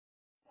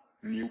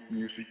New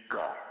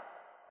Musica.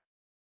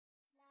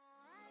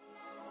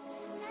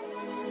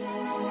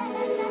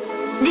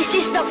 This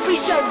is the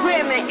official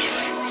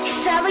remix.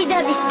 Savvy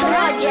the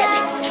Destroyer,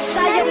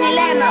 Zion y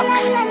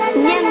Lennox,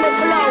 Lennox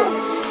Por,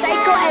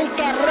 Psycho el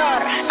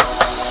terror,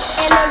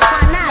 el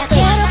orfanato.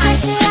 Quiero que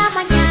sea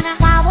mañana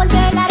pa'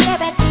 volver a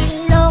repetir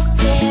lo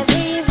que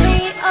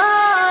viví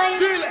hoy.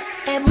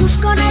 Te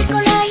busco en el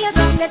colegio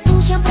donde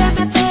tú siempre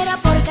me esperas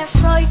porque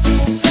soy tu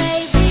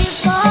baby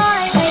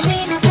boy. Baby,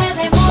 no te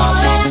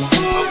demores,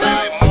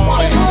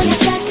 que voy a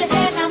hacer que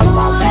te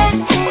enamores.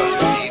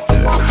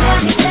 Entre a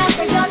mi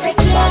brazo yo te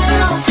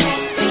quiero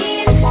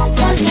sentir,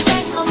 porque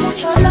tengo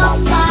mucho love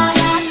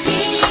para ti.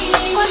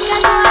 Porque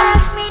tú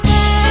eres mi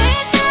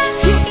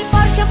nena y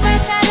por siempre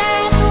seré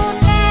tu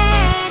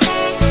nene.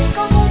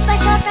 Como un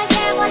beso te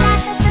llevo a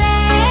las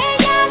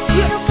estrellas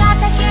y nunca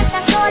te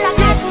sientas sola,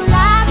 que a tu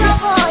lado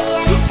voy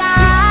a estar.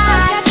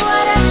 Porque tú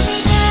eres mi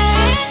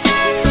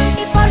nena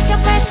y por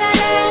siempre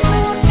seré tu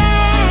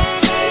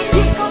nene.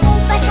 Como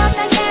un beso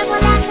te llevo a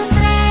las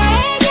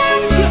estrellas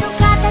y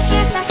nunca te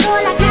sientas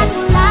sola, que a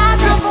tu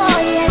lado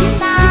voy a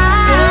estar.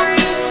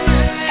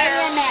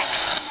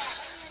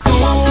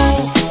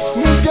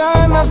 Mis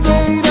ganas de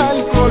ir al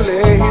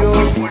colegio,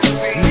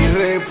 mi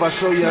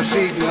repaso y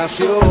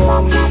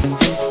asignación,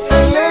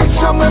 el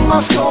examen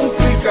más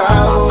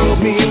complicado,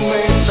 mi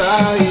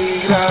meta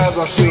y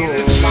graduación.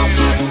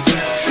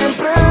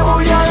 Siempre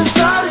voy a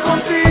estar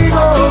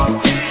contigo,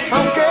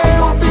 aunque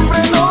un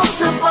timbre nos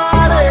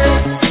separe.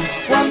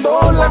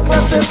 Cuando la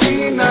clase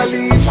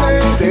finalice,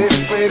 te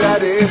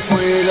esperaré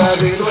fuera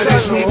del salón. Tú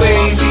eres mi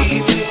baby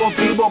y mi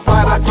motivo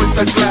para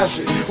cortar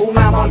clase. Un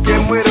amor que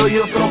muero y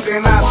otro que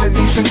nace.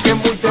 Dicen que es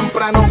muy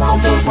temprano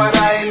como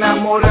para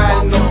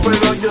enamorarnos,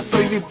 pero yo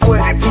estoy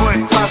dispuesto,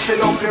 pase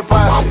lo que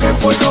pase. Aunque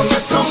por lo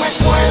nuestro me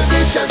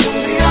cuelgue, y si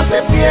algún día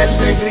te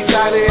pierdes,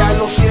 gritaré a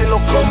los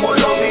cielos como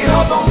lo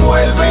dijo Don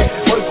Vuelve.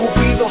 Hoy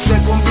Cupido se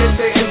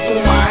convierte en tu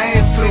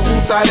maestro y tu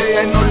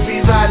tarea en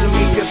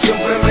olvidarme y que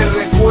siempre me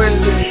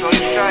recuerde. Soy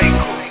Psycho,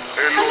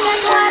 el Porque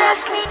tú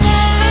eres mi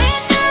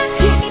nena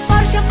y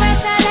por siempre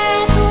seré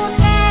tu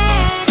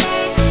nene.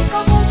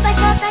 Como un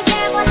beso te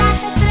llevo a las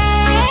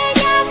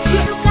estrellas y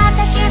nunca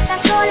te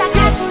sientas sola,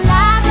 que a tu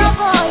lado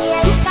voy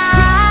a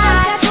estar.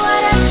 Porque tú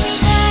eres mi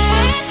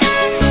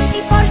nena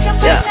y por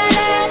siempre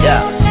seré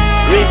tu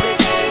nene.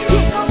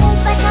 Como un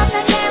beso te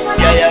llevo a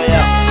las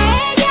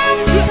estrellas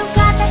y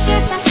nunca te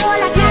sientas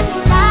sola, que a tu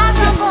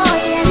lado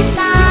voy a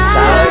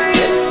estar.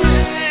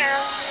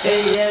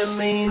 Ella es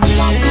mi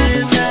nena,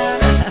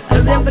 yo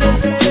siempre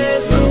seré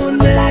su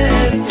nene.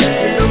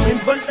 No me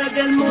importa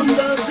que el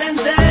mundo se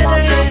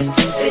entere.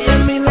 Ella es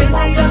mi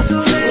reina y yo su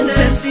nene.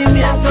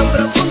 Sentimiento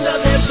profundo,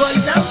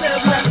 desbordante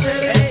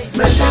placer.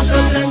 Me siento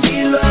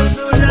tranquilo a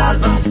su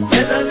lado, me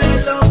da de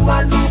lo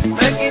bueno,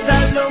 me quita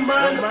lo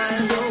malo.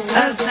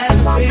 Hasta el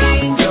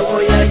fin yo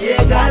voy a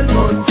llegar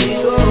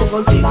contigo.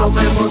 Contigo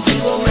me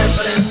motivo, me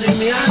prendo y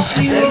me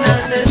activo.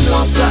 Nena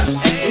nunca,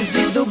 y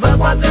si tu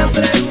papá te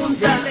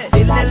pregunta,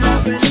 dile la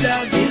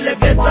verdad, dile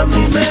que esto a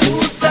mí me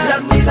gusta.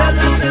 Las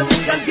miradas se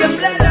buscan,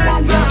 tiembla el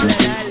alma.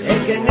 Es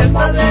que en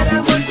esto del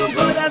amor tu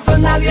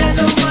corazón nadie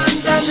lo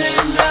manda,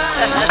 nena.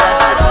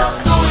 Todos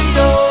tú y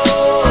yo,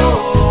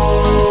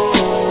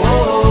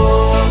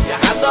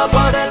 viajando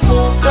por el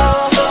mundo.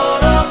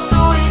 Todos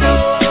tú y yo,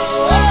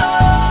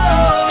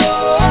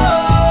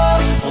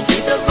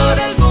 juntitos por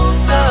el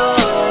mundo.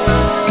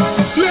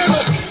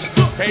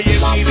 Ella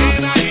es mi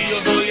nena y yo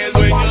soy el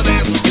dueño de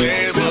sus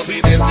besos.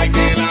 Y desde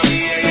que la vi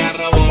ella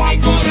robó mi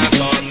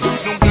corazón.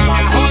 Nunca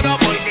me jodo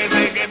porque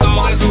sé que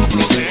todo es un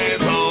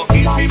proceso. Y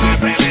si me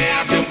pelea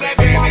siempre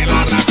tiene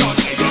la razón.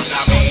 Ella es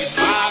la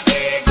misma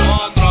que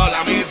controla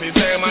mi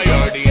sistema.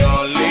 You're the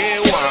only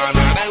one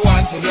and I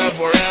want you here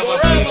forever.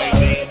 Si le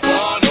invito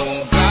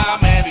nunca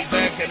me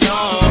dice que no.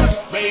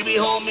 Baby,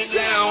 hold me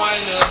down, I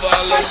never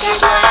let Porque you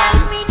tú eres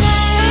go. mi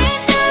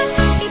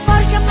nena y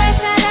por siempre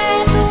seré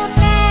tu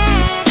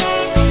nene.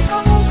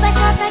 Como un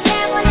beso te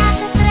llevo a las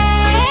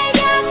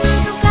estrellas y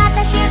nunca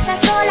te sientas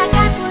sola, que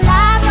a tu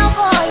lado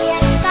voy a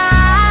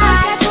estar.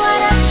 Porque tú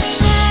eres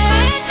mi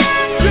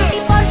nena y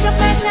por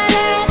siempre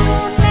seré tu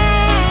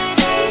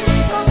nene.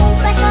 Como un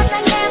beso te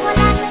llevo a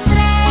las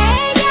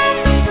estrellas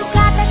y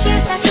nunca te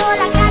sientas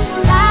sola, que a tu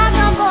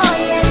lado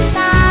voy a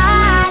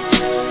estar.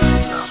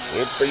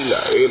 Z y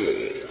la L.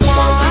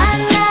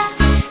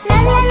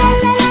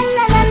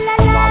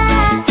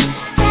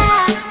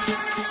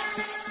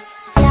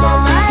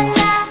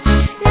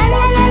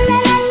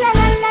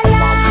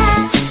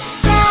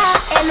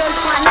 El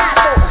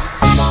orfanato,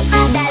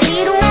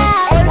 Daliru,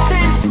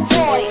 Orphan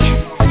Boy.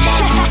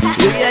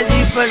 G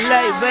for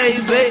life,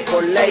 baby.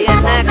 Por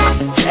Lennox,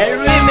 el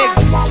remix,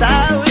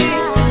 ¿sabes?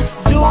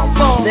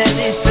 De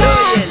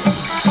Destroyer.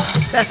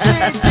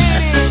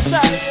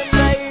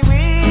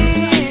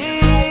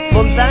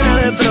 Montana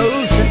de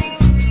produce.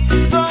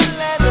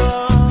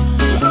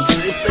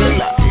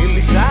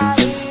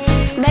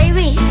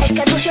 Baby, es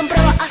que tú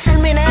siempre vas a ser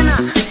mi nena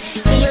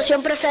y yo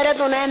siempre seré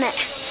tu nene.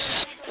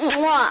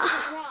 ¡Mua!